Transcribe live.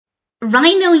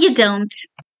Rhino You Don't,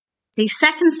 the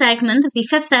second segment of the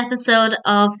 5th episode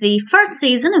of the first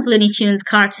season of Looney Tunes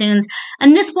cartoons,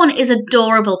 and this one is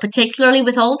adorable, particularly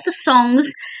with all of the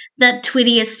songs that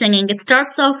Tweety is singing. It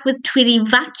starts off with Tweety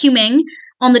vacuuming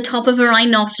on the top of a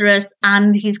rhinoceros,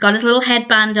 and he's got his little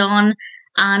headband on,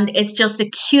 and it's just the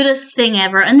cutest thing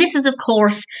ever. And this is, of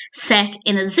course, set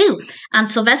in a zoo. And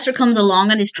Sylvester comes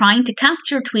along and is trying to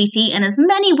capture Tweety in as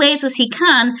many ways as he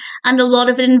can, and a lot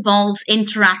of it involves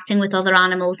interacting with other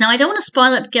animals. Now, I don't want to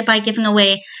spoil it by giving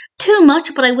away too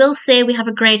much, but I will say we have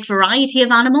a great variety of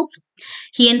animals.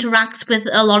 He interacts with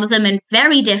a lot of them in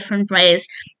very different ways,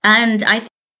 and I think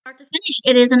from start to finish,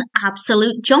 it is an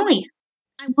absolute joy.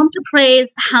 I want to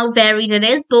praise how varied it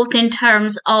is, both in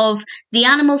terms of the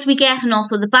animals we get and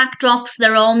also the backdrops.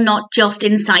 They're all not just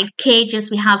inside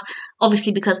cages. We have,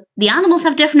 obviously, because the animals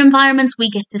have different environments, we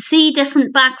get to see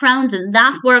different backgrounds, and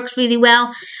that works really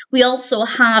well. We also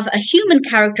have a human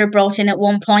character brought in at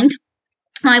one point.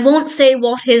 I won't say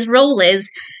what his role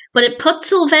is, but it put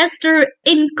Sylvester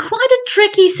in quite a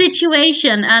tricky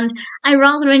situation, and I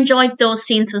rather enjoyed those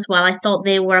scenes as well. I thought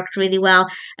they worked really well.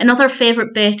 Another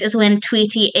favourite bit is when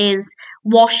Tweety is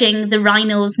washing the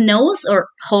rhino's nose, or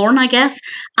horn, I guess,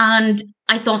 and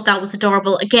I thought that was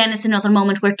adorable. Again, it's another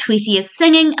moment where Tweety is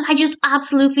singing, and I just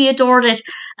absolutely adored it,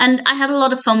 and I had a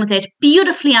lot of fun with it.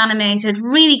 Beautifully animated,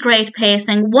 really great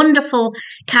pacing, wonderful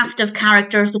cast of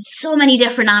characters with so many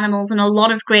different animals and a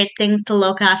lot of great things to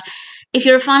look at. If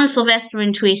you're a fan of Sylvester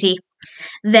and Tweety,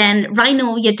 then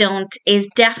Rhino You Don't is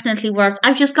definitely worth...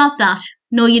 I've just got that.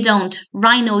 No, you don't.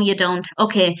 Rhino You Don't.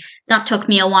 Okay, that took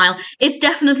me a while. It's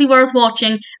definitely worth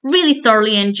watching. Really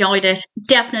thoroughly enjoyed it.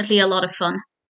 Definitely a lot of fun.